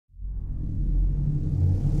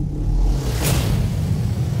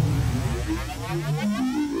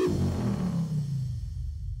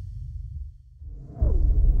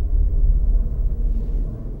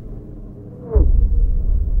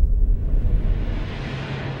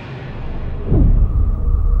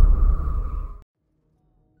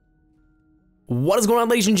What is going on,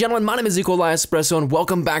 ladies and gentlemen? My name is Espresso, and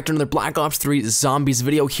welcome back to another Black Ops 3 Zombies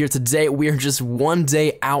video here today. We are just one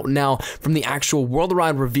day out now from the actual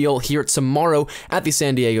worldwide reveal here tomorrow at the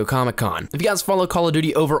San Diego Comic-Con. If you guys follow Call of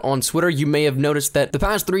Duty over on Twitter, you may have noticed that the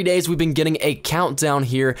past 3 days we've been getting a countdown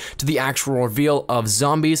here to the actual reveal of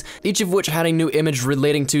zombies, each of which had a new image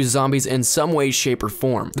relating to zombies in some way, shape, or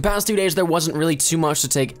form. The past 2 days there wasn't really too much to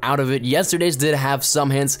take out of it. Yesterday's did have some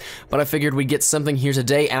hints, but I figured we'd get something here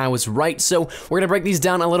today, and I was right. So we're gonna break these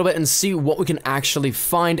down a little bit and see what we can actually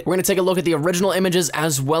find. We're gonna take a look at the original images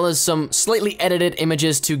as well as some slightly edited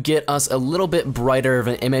images to get us a little bit brighter of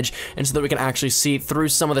an image, and so that we can actually see through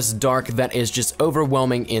some of this dark that is just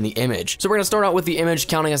overwhelming in the image. So we're gonna start out with the image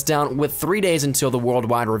counting us down with 3 days until the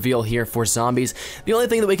worldwide reveal here for zombies. The only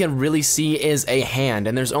thing that we can really see is a hand,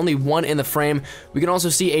 and there's only one in the frame. We can also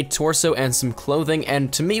see a torso and some clothing,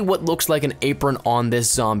 and to me what looks like an apron on this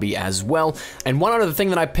zombie as well. And one other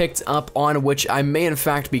thing that I picked up on, which I may in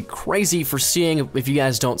fact be crazy for seeing if you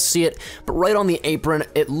guys don't see it, but right on the apron,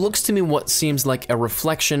 it looks to me what seems like a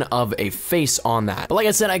reflection of a face on that. But like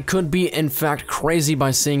I said, I could be in fact crazy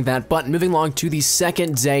by seeing that. But moving along to the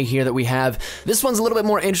second day here that we have, this one's a little bit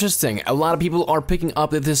more interesting. A lot of people are picking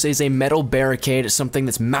up that this is a metal barricade, something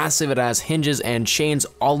that's massive. It has hinges and chains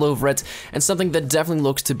all over it, and something that definitely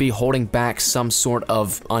looks to be holding back some sort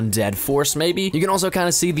of undead force maybe. You can also kind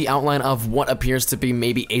of see the outline of what appears to be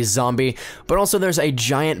maybe a zombie, but also there's a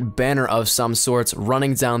giant banner of some sorts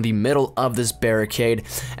running down the middle of this barricade.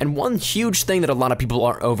 And one huge thing that a lot of people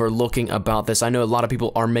are overlooking about this, I know a lot of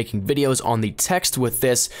people are making videos on the text with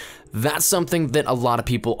this, that's something that a lot of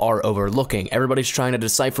people are overlooking. Everybody's trying to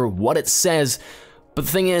decipher what it says, but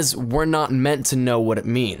the thing is, we're not meant to know what it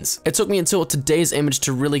means. It took me until today's image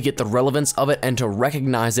to really get the relevance of it and to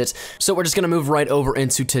recognize it, so we're just gonna move right over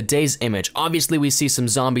into today's image. Obviously, we see some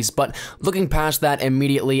zombies, but looking past that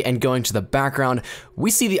immediately and going to the background, we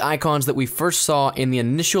see the icons that we first saw in the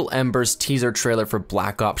initial Embers teaser trailer for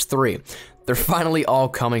Black Ops 3. They're finally all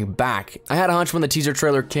coming back. I had a hunch when the teaser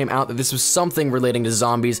trailer came out that this was something relating to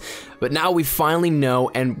zombies, but now we finally know,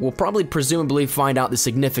 and we'll probably presumably find out the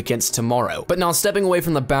significance tomorrow. But now stepping away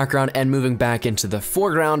from the background and moving back into the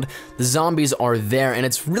foreground, the zombies are there, and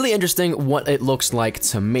it's really interesting what it looks like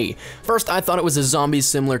to me. First, I thought it was a zombie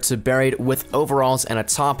similar to Buried with overalls and a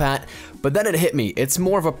top hat, but then it hit me. It's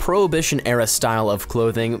more of a Prohibition era style of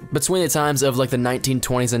clothing between the times of like the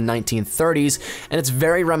 1920s and 1930s, and it's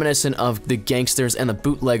very reminiscent of the gangsters and the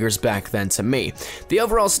bootleggers back then to me. The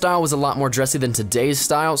overall style was a lot more dressy than today's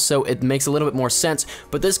style, so it makes a little bit more sense,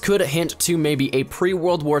 but this could hint to maybe a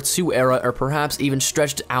pre-World War II era, or perhaps even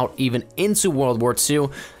stretched out even into World War II,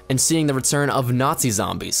 and seeing the return of Nazi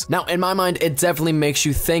zombies. Now, in my mind, it definitely makes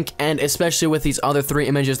you think, and especially with these other 3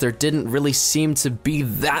 images, there didn't really seem to be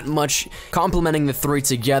that much complementing the 3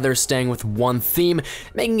 together, staying with one theme,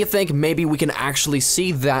 making you think maybe we can actually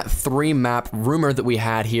see that 3-map rumor that we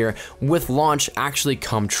had here with launch actually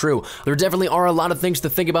come true. There definitely are a lot of things to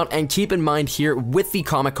think about and keep in mind here with the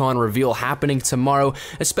Comic-Con reveal happening tomorrow,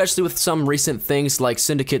 especially with some recent things like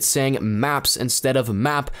Syndicate saying maps instead of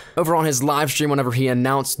map over on his live stream whenever he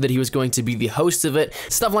announced that he was going to be the host of it.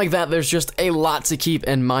 Stuff like that, there's just a lot to keep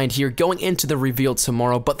in mind here going into the reveal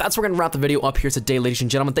tomorrow. But that's where we're gonna wrap the video up here today, ladies and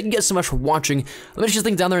gentlemen. Thank you guys so much for watching. Let me just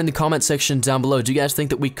think down there in the comment section down below. Do you guys think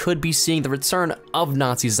that we could be seeing the return of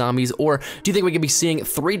Nazi zombies, or do you think we could be seeing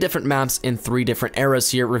 3 different maps in 3 different eras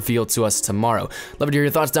here revealed to us tomorrow? Love to hear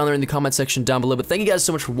your thoughts down there in the comment section down below. But thank you guys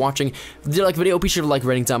so much for watching. If you did like the video, be sure to like,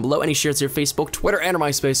 rating down below. Any shares to your Facebook, Twitter, and or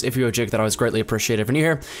MySpace if you're a jig, that I always greatly appreciate it. If you're new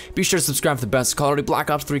here, be sure to subscribe for the best Call of Duty Black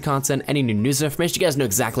Ops 3 content, any new news and information. You guys know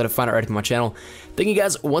exactly how to find it right from my channel. Thank you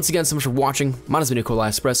guys once again so much for watching. My name is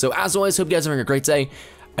Espresso. As always, hope you guys are having a great day.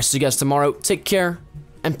 I'll see you guys tomorrow. Take care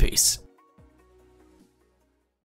and peace.